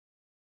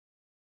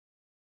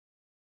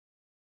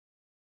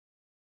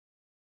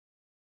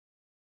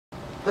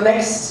The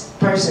next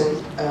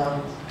person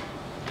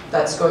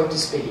that's going to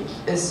speak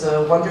is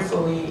a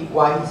wonderfully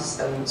wise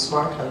and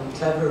smart and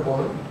clever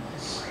woman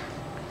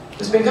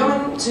who's been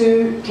coming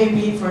to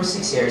KP for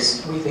 6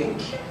 years, we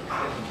think.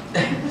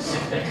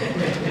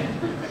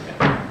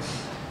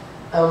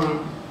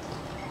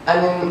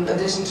 And in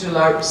addition to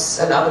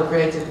LARPs and other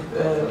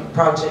creative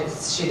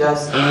projects, she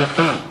does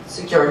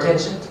secure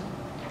attention.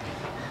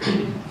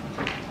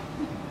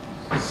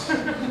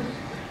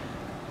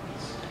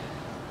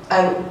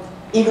 And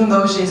even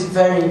though she is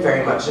very,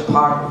 very much a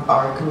part of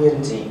our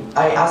community,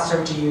 I asked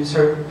her to use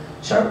her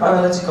sharp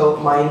analytical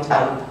mind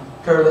and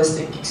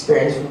pluralistic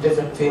experience from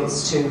different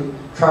fields to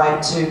try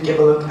to give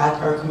a look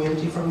at our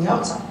community from the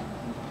outside.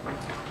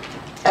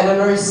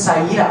 Eleanor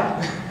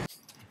Saitta.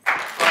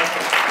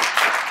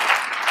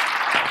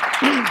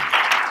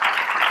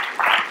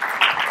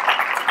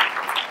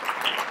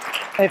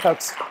 Hey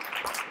folks.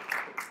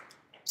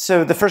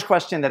 So the first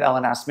question that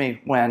Ellen asked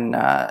me when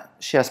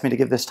she asked me to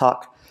give this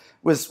talk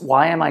was,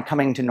 why am I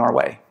coming to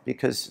Norway?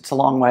 Because it's a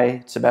long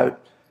way. It's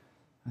about,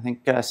 I think,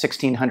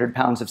 1,600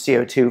 pounds of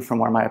CO2 from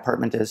where my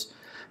apartment is.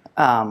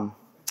 I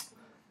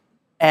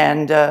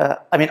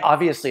mean,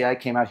 obviously I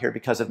came out here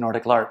because of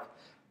Nordic LARP,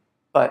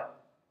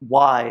 but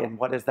why, and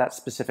what is that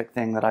specific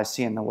thing that I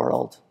see in the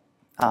world?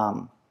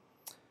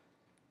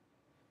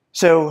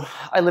 So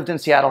I lived in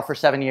Seattle for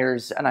 7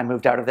 years, and I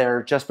moved out of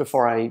there just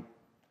before I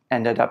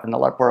ended up in the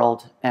LARP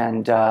world.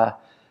 And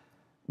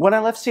when I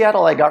left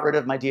Seattle, I got rid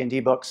of my D&D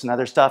books and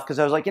other stuff because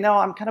I was like, you know,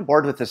 I'm kind of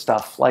bored with this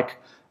stuff. Like,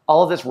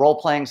 all of this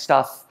role-playing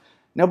stuff,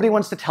 nobody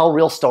wants to tell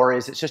real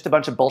stories. It's just a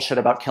bunch of bullshit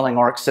about killing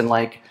orcs and,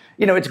 like,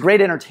 you know, it's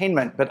great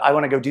entertainment, but I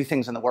want to go do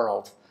things in the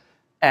world.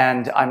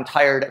 And I'm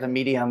tired of a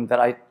medium that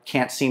I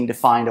can't seem to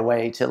find a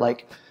way to,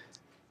 like,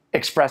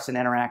 express and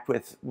interact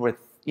with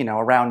you know,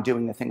 around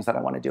doing the things that I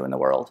want to do in the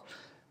world.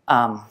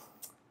 And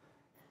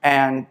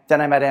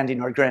then I met Andy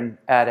Nordgren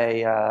at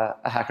a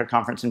hacker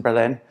conference in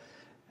Berlin.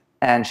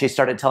 And she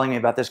started telling me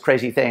about this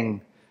crazy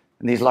thing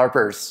and these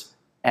LARPers.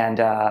 And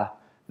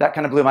that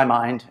kind of blew my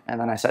mind.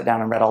 And then I sat down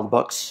and read all the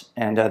books.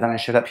 And then I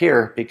showed up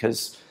here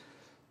because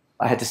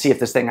I had to see if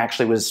this thing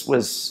actually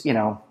was you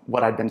know,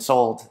 what I'd been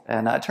sold.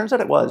 And it turns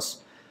out it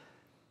was.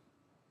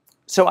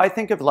 So I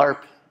think of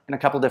LARP in a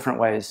couple different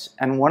ways.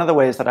 And one of the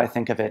ways that I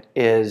think of it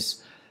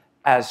is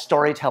as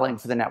storytelling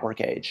for the network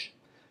age.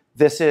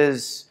 This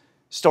is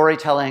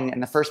storytelling in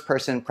the first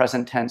person,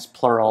 present tense,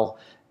 plural.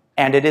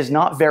 And it is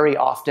not very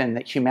often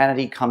that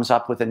humanity comes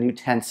up with a new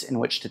tense in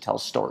which to tell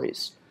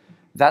stories.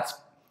 That's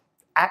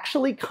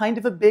actually kind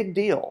of a big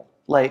deal.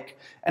 Like,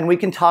 and we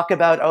can talk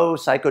about, oh,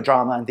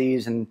 psychodrama and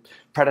these and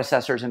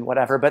predecessors and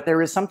whatever, but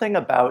there is something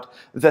about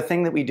the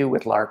thing that we do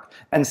with LARP,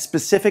 and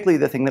specifically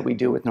the thing that we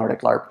do with Nordic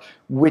LARP,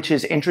 which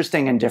is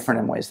interesting and different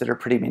in ways that are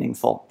pretty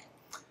meaningful.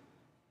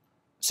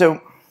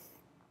 So,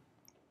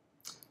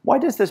 why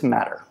does this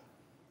matter?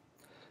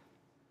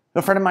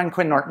 A friend of mine,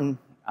 Quinn Norton,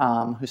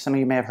 who some of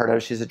you may have heard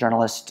of, she's a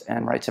journalist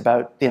and writes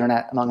about the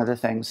internet, among other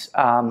things,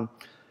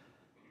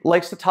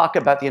 likes to talk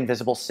about the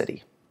invisible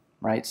city,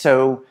 right?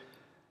 So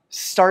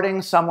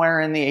starting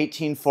somewhere in the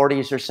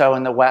 1840s or so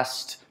in the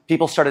West,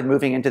 people started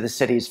moving into the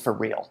cities for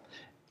real.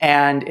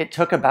 And it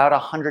took about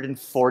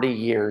 140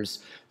 years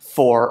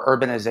for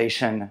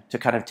urbanization to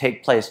kind of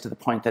take place to the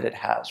point that it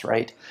has,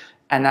 right?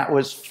 And that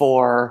was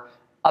for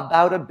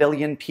about 1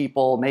 billion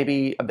people,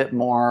 maybe a bit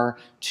more,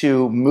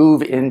 to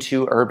move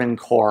into urban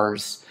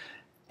cores.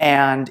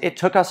 And it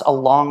took us a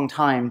long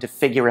time to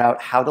figure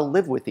out how to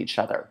live with each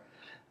other.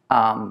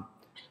 How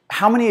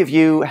many of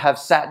you have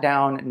sat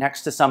down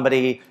next to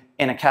somebody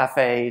in a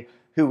cafe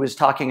who was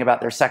talking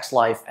about their sex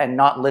life and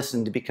not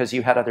listened because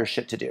you had other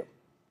shit to do?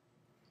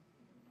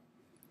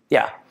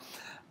 Yeah.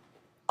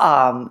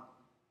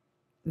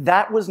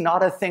 That was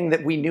not a thing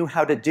that we knew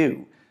how to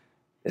do.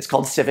 It's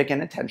called civic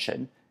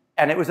inattention.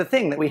 And it was a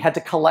thing that we had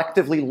to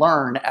collectively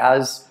learn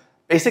as,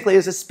 basically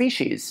as a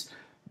species,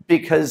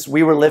 because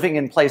we were living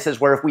in places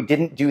where if we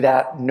didn't do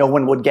that, no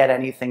one would get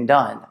anything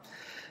done.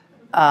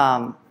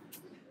 For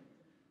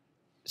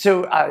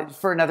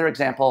another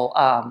example,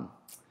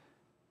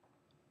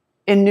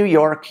 in New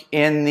York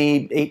in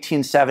the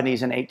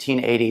 1870s and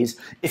 1880s,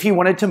 if you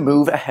wanted to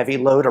move a heavy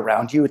load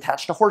around, you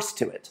attached a horse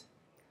to it.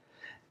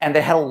 And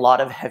they had a lot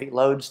of heavy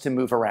loads to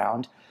move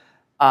around,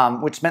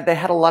 which meant they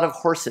had a lot of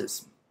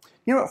horses.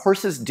 You know what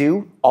horses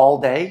do all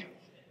day?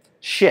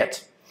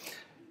 Shit.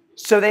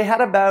 So they had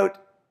about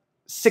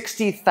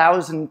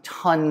 60,000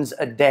 tons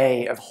a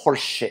day of horse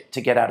shit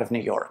to get out of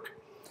New York.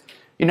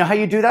 You know how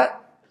you do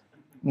that?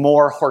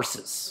 More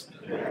horses.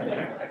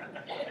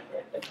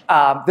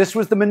 This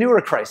was the manure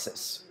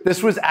crisis.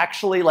 This was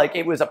actually like,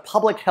 it was a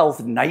public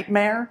health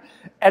nightmare.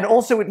 And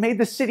also it made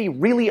the city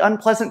really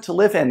unpleasant to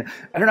live in.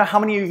 I don't know how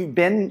many of you have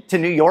been to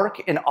New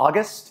York in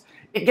August.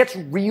 It gets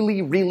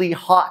really, really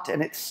hot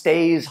and it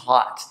stays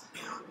hot.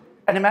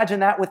 And imagine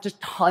that with just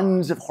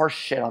tons of horse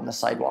shit on the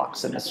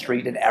sidewalks and the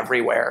street and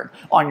everywhere,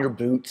 on your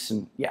boots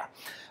and yeah.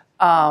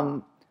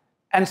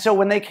 And so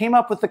when they came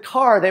up with the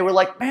car, they were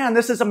like, man,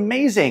 this is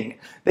amazing.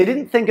 They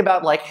didn't think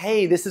about like,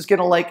 hey, this is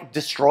gonna like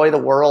destroy the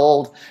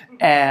world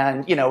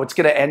and it's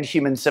gonna end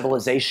human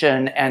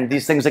civilization and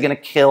these things are gonna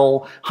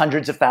kill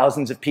hundreds of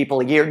thousands of people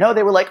a year. No,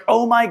 they were like,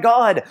 oh my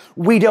God,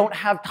 we don't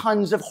have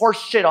tons of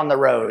horse shit on the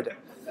road.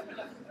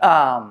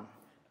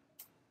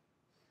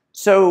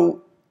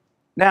 So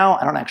now,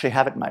 I don't actually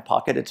have it in my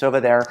pocket, it's over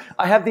there.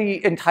 I have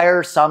the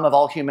entire sum of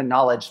all human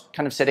knowledge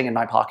kind of sitting in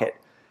my pocket.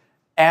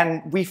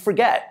 And we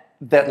forget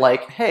that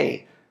like,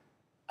 hey,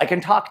 I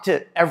can talk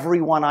to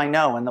everyone I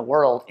know in the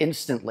world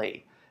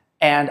instantly.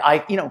 And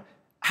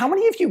how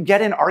many of you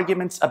get in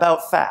arguments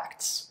about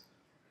facts?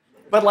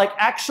 But like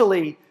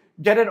actually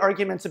get in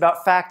arguments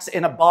about facts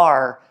in a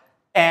bar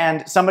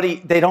and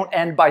they don't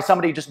end by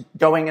somebody just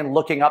going and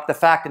looking up the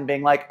fact and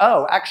being like,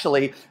 oh,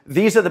 actually,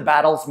 these are the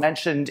battles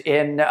mentioned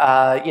in,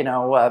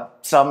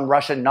 some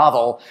Russian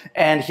novel,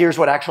 and here's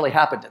what actually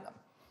happened in them.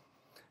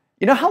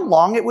 You know how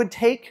long it would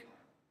take,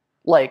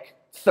 like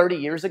 30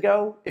 years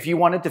ago, if you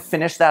wanted to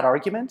finish that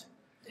argument?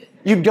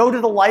 You'd go to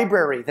the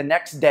library the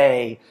next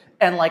day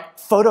and like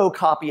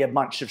photocopy a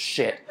bunch of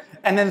shit.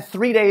 And then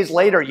 3 days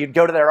later, you'd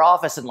go to their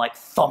office and like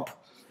thump.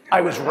 I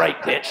was right,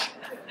 bitch.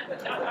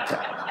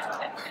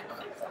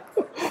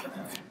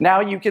 Now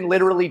you can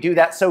literally do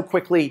that so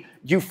quickly,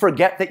 you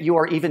forget that you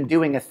are even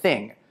doing a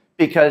thing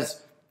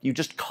because you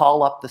just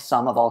call up the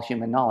sum of all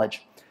human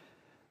knowledge.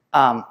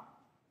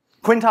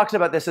 Quinn talks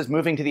about this as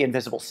moving to the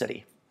invisible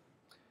city.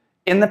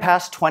 In the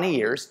past 20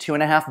 years,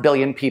 2.5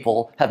 billion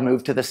people have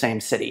moved to the same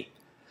city.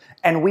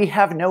 And we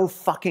have no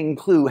fucking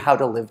clue how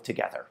to live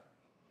together.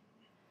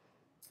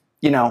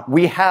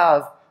 We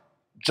have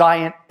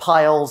giant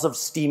piles of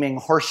steaming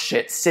horse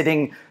shit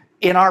sitting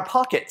in our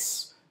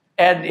pockets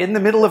and in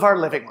the middle of our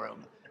living room.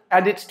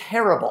 And it's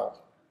terrible.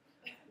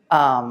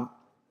 So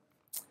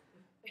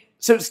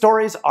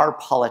stories are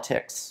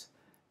politics.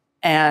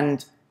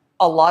 And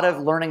a lot of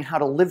learning how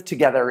to live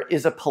together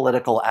is a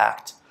political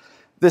act.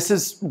 This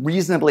is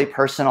reasonably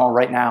personal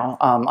right now.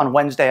 On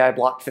Wednesday, I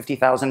blocked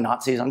 50,000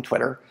 Nazis on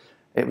Twitter.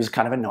 It was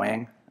kind of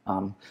annoying.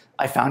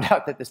 I found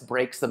out that this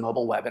breaks the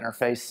mobile web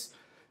interface.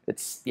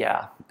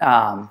 Yeah.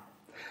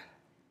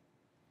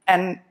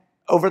 And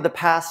over the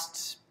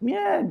past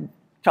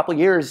couple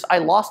years, I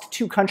lost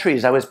 2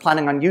 countries I was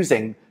planning on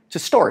using to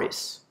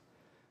stories.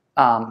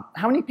 How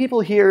many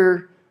people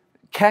here,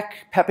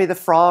 Keck, Pepe the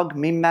Frog,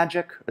 Meme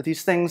Magic, are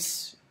these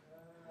things?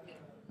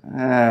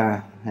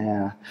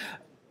 Yeah.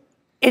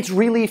 It's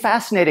really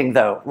fascinating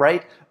though,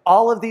 right?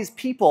 All of these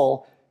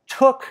people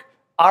took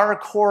our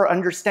core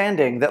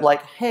understanding that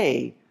like,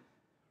 hey,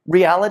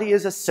 reality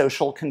is a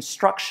social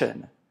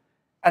construction.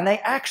 And they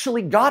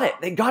actually got it.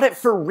 They got it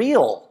for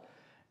real.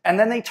 And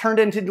then they turned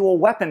it into a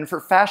weapon for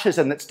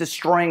fascism that's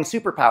destroying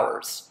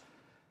superpowers.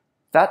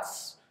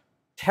 That's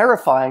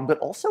terrifying, but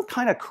also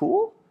kind of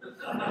cool.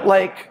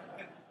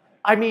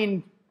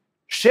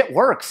 Shit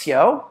works,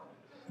 yo.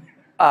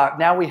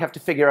 Now we have to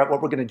figure out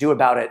what we're going to do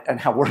about it and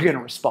how we're going to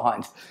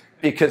respond.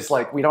 Because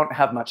we don't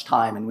have much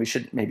time and we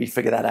should maybe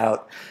figure that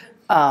out.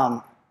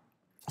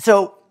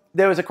 So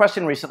there was a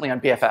question recently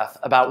on BFF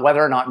about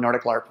whether or not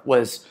Nordic LARP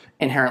was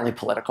inherently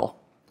political.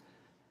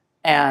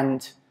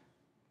 And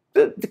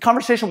the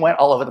conversation went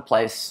all over the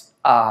place.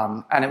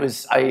 And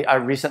I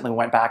recently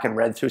went back and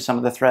read through some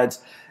of the threads.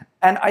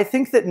 And I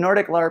think that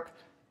Nordic LARP,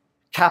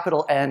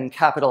 capital N,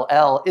 capital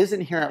L, is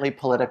inherently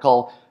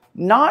political,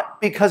 not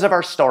because of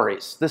our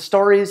stories. The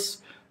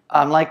stories,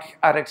 like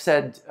Adek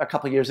said a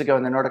couple years ago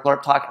in the Nordic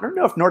LARP talk, I don't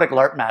know if Nordic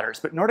LARP matters,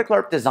 but Nordic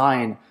LARP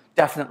design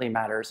definitely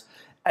matters.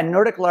 And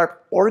Nordic LARP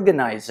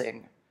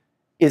organizing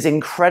is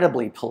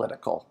incredibly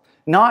political.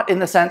 Not in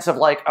the sense of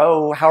like,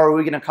 oh, how are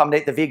we going to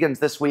accommodate the vegans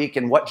this week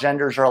and what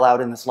genders are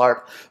allowed in this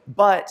LARP?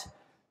 But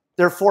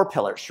there are 4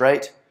 pillars,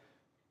 right?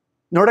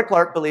 Nordic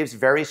LARP believes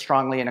very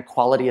strongly in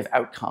equality of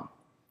outcome.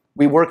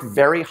 We work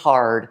very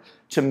hard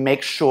to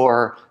make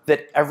sure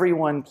that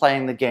everyone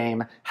playing the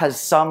game has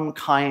some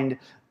kind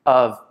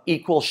of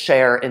equal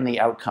share in the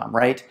outcome,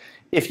 right?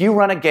 If you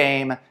run a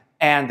game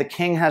and the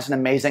king has an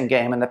amazing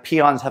game and the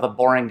peons have a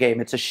boring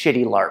game, it's a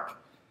shitty LARP.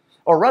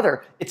 Or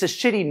rather, it's a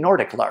shitty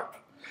Nordic LARP.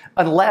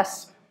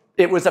 Unless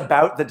it was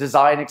about the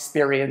design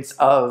experience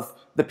of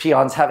the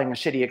peons having a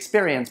shitty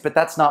experience, but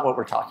that's not what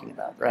we're talking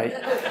about, right?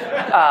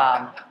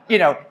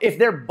 If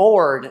they're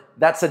bored,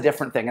 that's a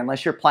different thing,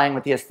 unless you're playing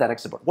with the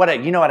aesthetics of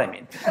board. You know what I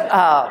mean.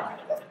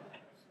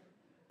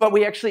 But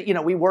we actually,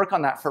 we work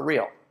on that for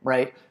real,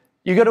 right?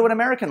 You go to an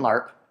American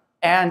LARP,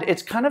 and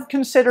it's kind of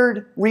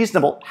considered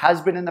reasonable, has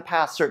been in the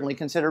past certainly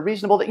considered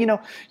reasonable, that,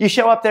 you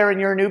show up there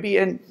and you're a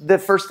newbie, and the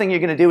first thing you're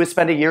going to do is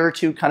spend a year or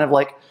two kind of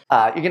like,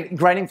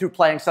 grinding through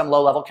playing some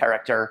low-level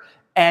character,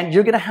 and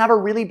you're going to have a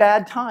really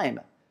bad time.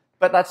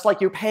 But that's like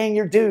you're paying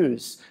your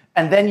dues,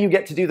 and then you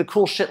get to do the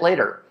cool shit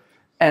later.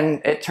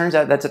 And it turns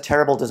out that's a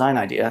terrible design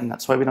idea, and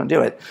that's why we don't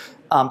do it.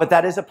 But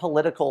that is a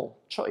political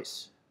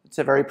choice. It's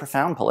a very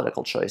profound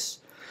political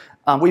choice.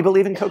 We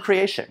believe in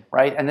co-creation,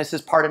 right? And this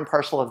is part and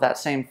parcel of that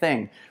same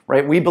thing,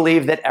 right? We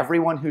believe that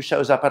everyone who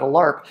shows up at a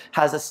LARP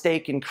has a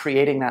stake in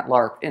creating that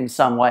LARP in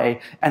some way,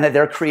 and that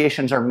their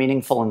creations are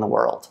meaningful in the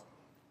world.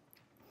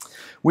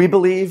 We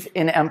believe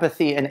in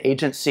empathy and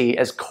agency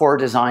as core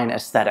design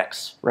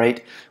aesthetics,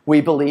 right?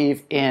 We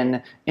believe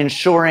in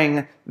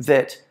ensuring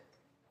that,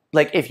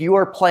 like, if you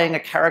are playing a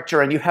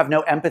character and you have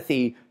no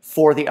empathy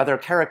for the other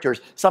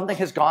characters, something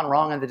has gone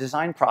wrong in the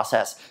design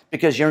process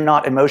because you're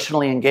not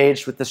emotionally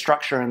engaged with the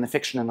structure and the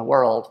fiction in the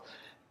world.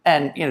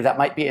 And, you know, that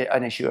might be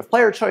an issue of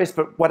player choice,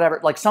 but whatever,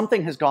 like,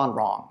 something has gone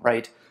wrong,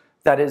 right?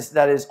 That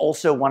is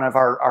also one of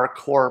our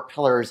core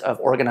pillars of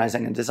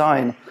organizing and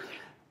design.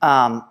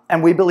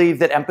 And we believe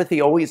that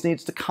empathy always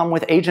needs to come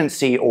with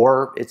agency,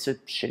 or it's a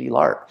shitty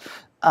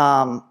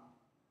LARP.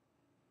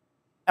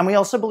 And we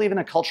also believe in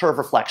a culture of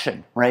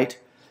reflection, right?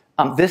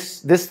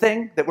 This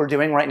thing that we're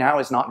doing right now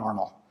is not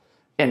normal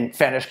in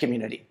Fanish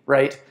community,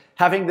 right?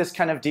 Having this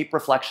kind of deep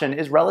reflection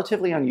is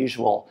relatively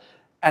unusual,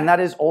 and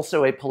that is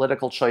also a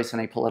political choice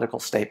and a political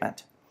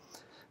statement.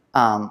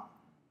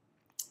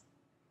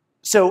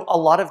 So a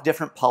lot of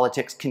different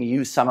politics can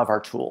use some of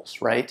our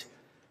tools, right?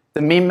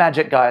 The meme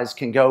magic guys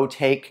can go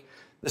take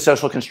the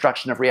social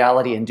construction of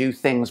reality and do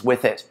things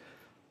with it,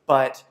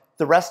 but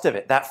the rest of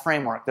it, that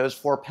framework, those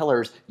 4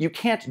 pillars, you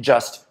can't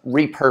just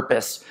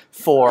repurpose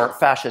for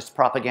fascist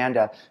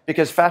propaganda,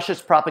 because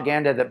fascist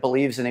propaganda that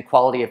believes in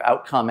equality of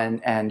outcome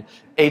and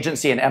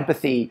agency and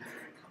empathy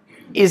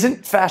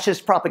isn't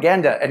fascist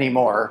propaganda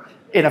anymore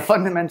in a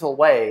fundamental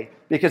way,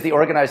 because the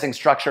organizing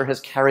structure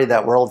has carried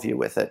that worldview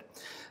with it.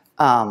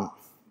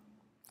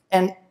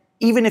 And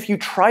even if you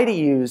try to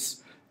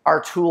use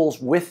our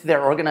tools with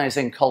their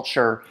organizing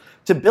culture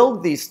to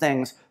build these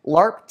things,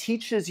 LARP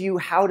teaches you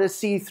how to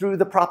see through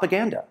the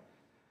propaganda.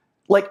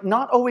 Like,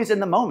 not always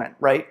in the moment,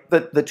 right?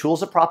 The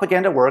tools of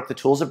propaganda work, the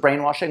tools of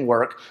brainwashing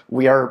work.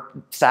 We are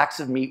sacks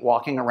of meat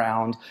walking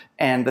around,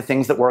 and the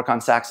things that work on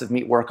sacks of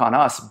meat work on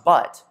us.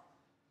 But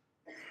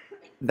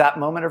that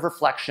moment of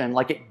reflection,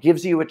 like, it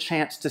gives you a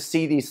chance to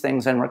see these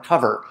things and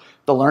recover.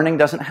 The learning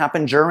doesn't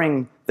happen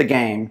during the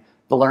game.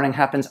 The learning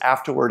happens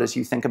afterward as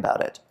you think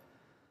about it.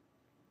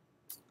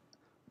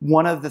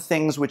 One of the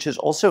things which is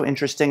also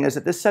interesting is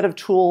that this set of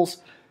tools,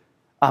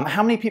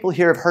 how many people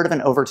here have heard of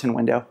an Overton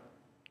window?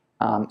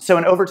 So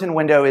an Overton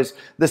window is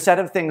the set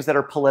of things that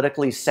are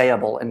politically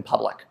sayable in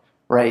public,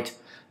 right?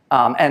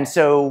 And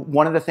so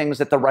one of the things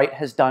that the right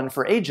has done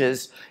for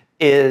ages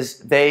is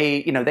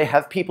they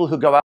have people who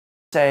go out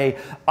and say,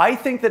 I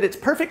think that it's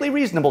perfectly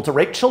reasonable to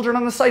rape children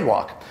on the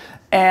sidewalk.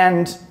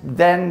 And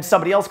then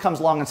somebody else comes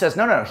along and says,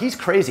 no, he's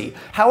crazy.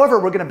 However,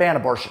 we're going to ban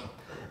abortion.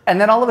 And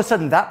then all of a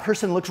sudden, that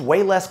person looks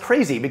way less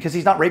crazy because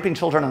he's not raping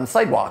children on the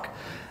sidewalk.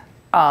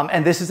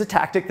 And this is a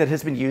tactic that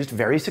has been used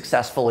very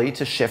successfully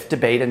to shift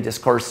debate and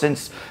discourse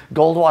since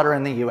Goldwater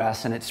in the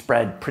US, and it's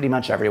spread pretty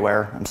much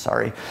everywhere. I'm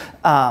sorry.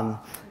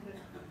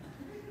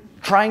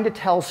 Trying to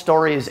tell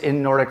stories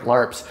in Nordic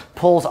LARPs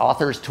pulls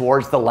authors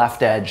towards the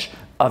left edge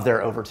of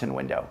their Overton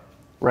window,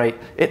 right?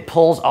 It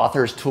pulls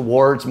authors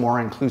towards more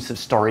inclusive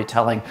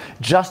storytelling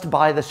just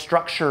by the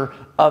structure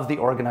of the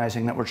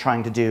organizing that we're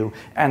trying to do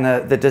and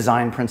the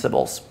design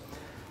principles.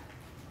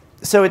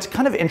 So it's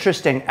kind of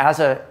interesting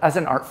as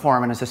an art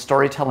form and as a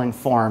storytelling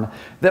form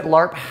that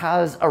LARP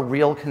has a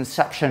real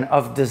conception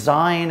of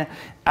design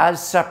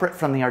as separate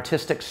from the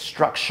artistic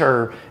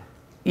structure.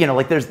 You know,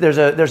 like there's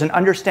an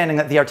understanding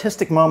that the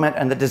artistic moment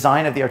and the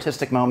design of the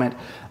artistic moment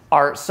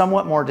are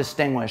somewhat more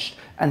distinguished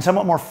and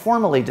somewhat more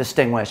formally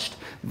distinguished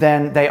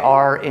than they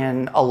are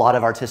in a lot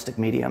of artistic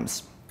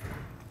mediums.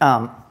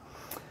 The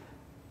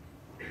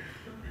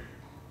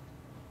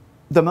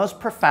most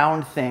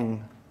profound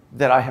thing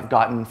that I have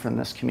gotten from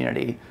this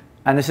community,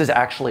 and this is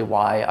actually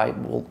why I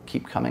will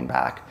keep coming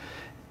back,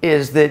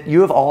 is that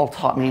you have all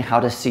taught me how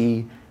to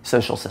see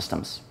social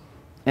systems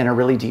in a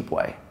really deep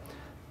way.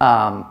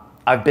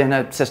 I've been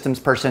a systems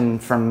person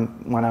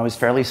from when I was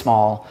fairly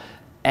small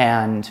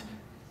and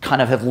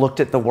kind of have looked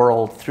at the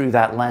world through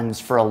that lens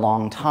for a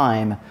long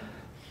time.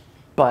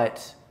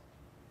 But,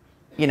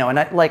 you know, and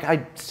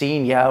I'd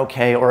seen, yeah,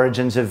 okay,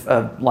 origins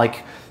of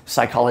like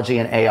psychology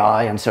and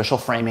AI and social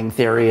framing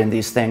theory and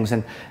these things.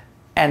 And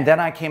then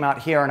I came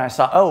out here and I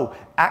saw, oh,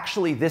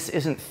 actually, this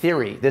isn't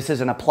theory. This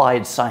is an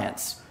applied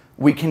science.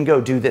 We can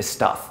go do this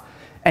stuff.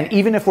 And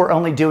even if we're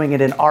only doing it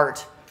in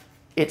art,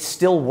 it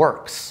still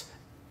works.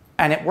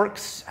 And it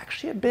works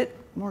actually a bit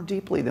more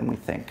deeply than we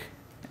think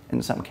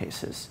in some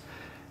cases.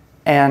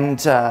 And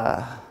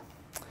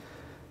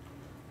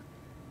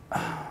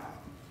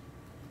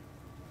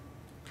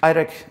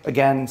Eirik,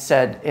 again,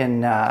 said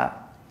in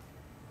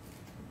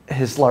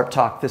his LARP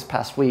talk this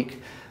past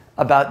week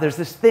about there's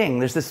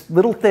this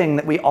little thing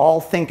that we all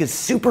think is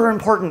super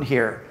important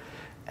here,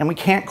 and we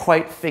can't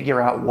quite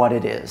figure out what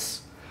it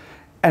is.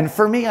 And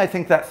for me, I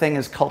think that thing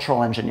is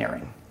cultural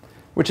engineering,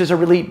 which is a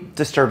really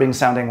disturbing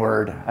sounding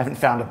word. I haven't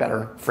found a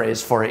better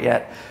phrase for it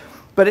yet.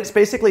 But it's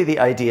basically the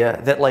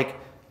idea that, like,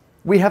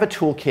 we have a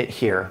toolkit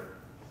here,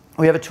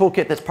 We have a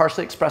toolkit that's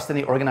partially expressed in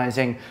the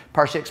organizing,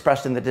 partially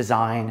expressed in the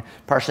design,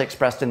 partially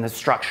expressed in the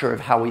structure of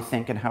how we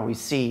think and how we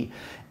see.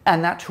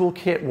 And that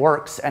toolkit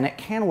works, and it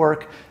can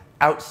work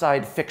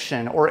outside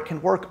fiction, or it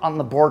can work on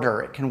the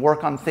border. It can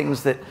work on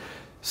things that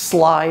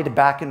slide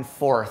back and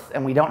forth,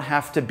 and we don't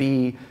have to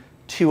be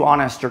too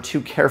honest or too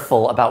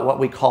careful about what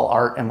we call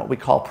art and what we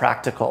call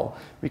practical.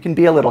 We can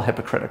be a little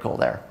hypocritical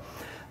there.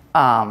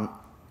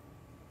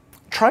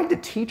 Trying to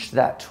teach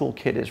that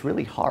toolkit is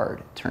really hard,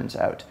 it turns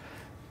out.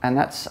 And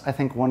that's, I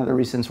think, one of the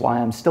reasons why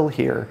I'm still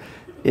here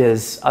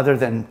is, other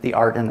than the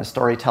art and the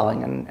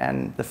storytelling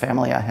and the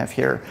family I have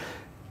here,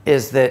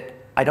 is that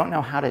I don't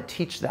know how to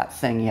teach that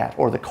thing yet,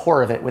 or the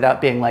core of it, without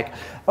being like,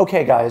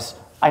 okay, guys,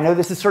 I know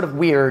this is sort of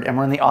weird, and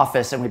we're in the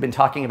office, and we've been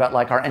talking about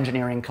like our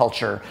engineering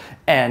culture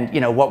and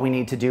what we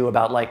need to do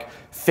about like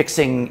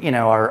fixing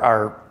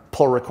our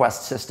pull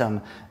request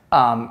system.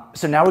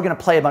 So now we're going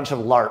to play a bunch of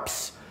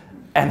LARPs,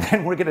 and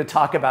then we're going to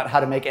talk about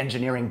how to make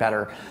engineering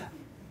better.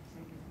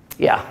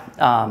 Yeah,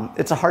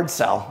 it's a hard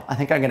sell. I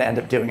think I'm going to end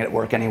up doing it at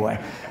work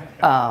anyway.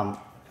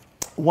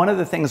 One of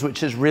the things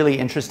which is really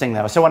interesting,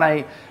 though, so when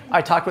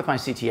I talked with my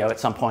CTO at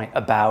some point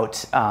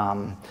about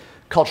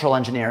cultural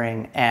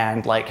engineering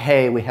and like,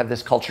 hey, we have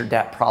this culture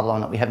debt problem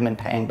that we haven't been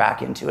paying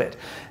back into it.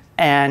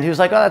 And he was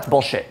like, oh, that's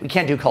bullshit. We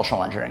can't do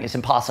cultural engineering. It's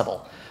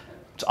impossible.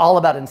 It's all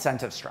about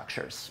incentive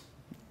structures.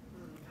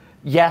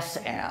 Yes,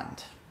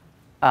 and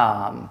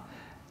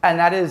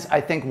that is, I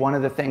think, one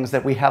of the things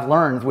that we have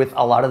learned with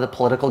a lot of the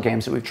political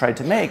games that we've tried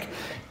to make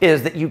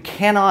is that you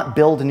cannot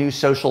build new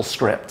social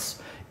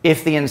scripts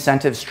if the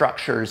incentive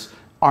structures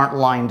aren't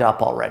lined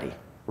up already,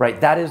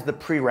 right? That is the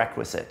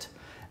prerequisite.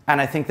 And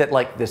I think that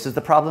like this is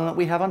the problem that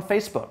we have on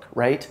Facebook,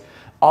 right?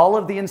 All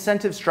of the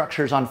incentive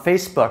structures on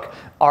Facebook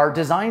are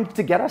designed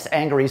to get us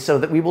angry so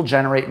that we will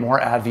generate more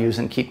ad views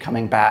and keep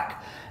coming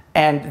back.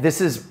 And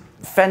this is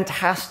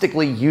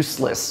fantastically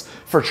useless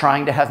for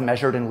trying to have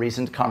measured and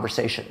reasoned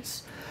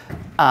conversations.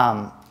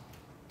 But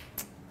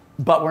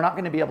we're not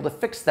going to be able to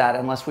fix that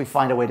unless we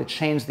find a way to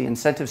change the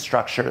incentive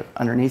structure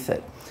underneath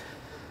it.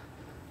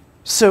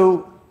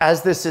 So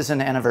as this is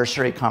an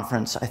anniversary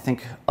conference, I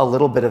think a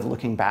little bit of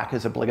looking back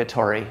is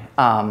obligatory.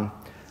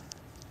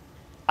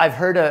 I've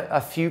heard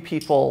a few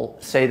people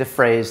say the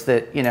phrase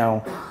that,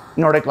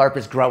 Nordic LARP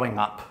is growing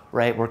up,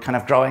 right? We're kind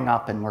of growing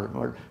up, and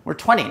we're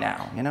 20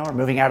 now, we're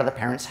moving out of the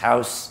parents'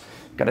 house,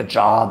 got a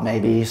job,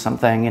 maybe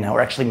something,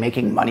 we're actually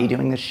making money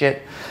doing this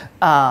shit.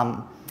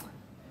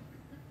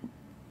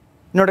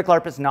 Nordic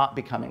LARP is not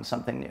becoming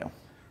something new.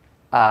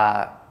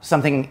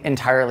 Something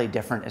entirely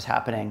different is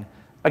happening.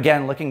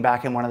 Again, looking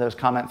back in one of those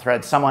comment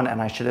threads, someone,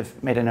 and I should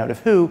have made a note of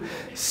who,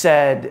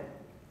 said,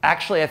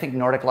 actually, I think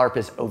Nordic LARP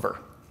is over.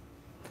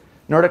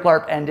 Nordic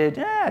LARP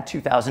ended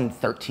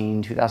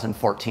 2013,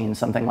 2014,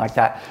 something like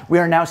that. We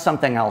are now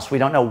something else. We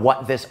don't know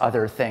what this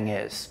other thing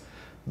is.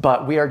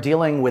 But we are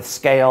dealing with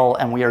scale,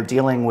 and we are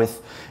dealing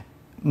with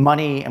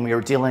money, and we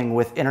are dealing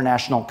with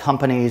international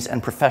companies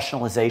and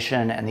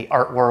professionalization and the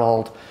art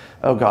world.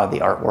 Oh God,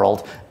 the art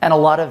world. And a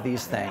lot of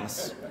these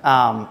things.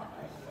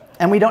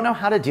 And we don't know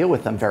how to deal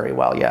with them very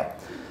well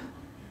yet.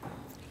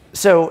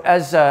 So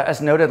as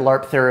noted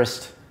LARP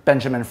theorist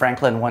Benjamin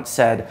Franklin once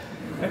said,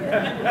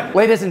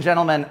 ladies and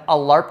gentlemen, a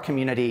LARP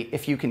community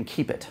if you can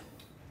keep it.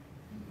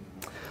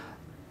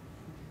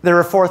 There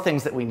are 4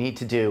 things that we need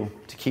to do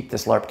to keep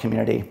this LARP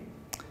community.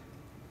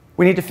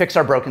 We need to fix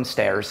our broken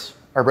stairs.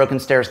 Our broken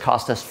stairs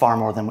cost us far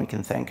more than we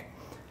can think.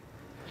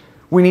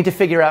 We need to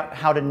figure out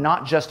how to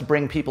not just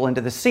bring people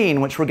into the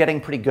scene, which we're getting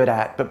pretty good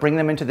at, but bring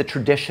them into the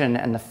tradition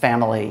and the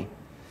family,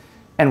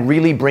 and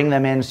really bring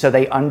them in so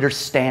they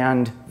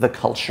understand the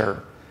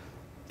culture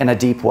in a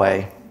deep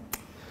way.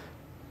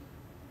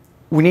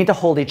 We need to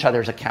hold each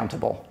other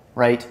accountable,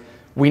 right?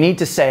 We need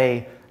to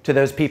say to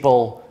those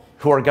people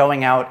who are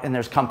going out in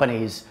their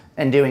companies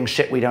and doing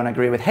shit we don't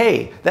agree with,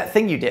 hey, that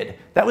thing you did,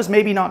 that was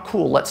maybe not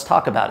cool, let's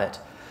talk about it.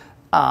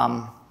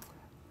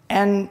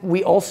 And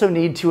we also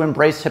need to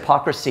embrace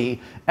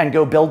hypocrisy and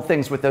go build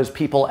things with those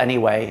people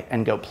anyway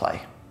and go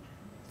play.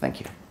 Thank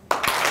you.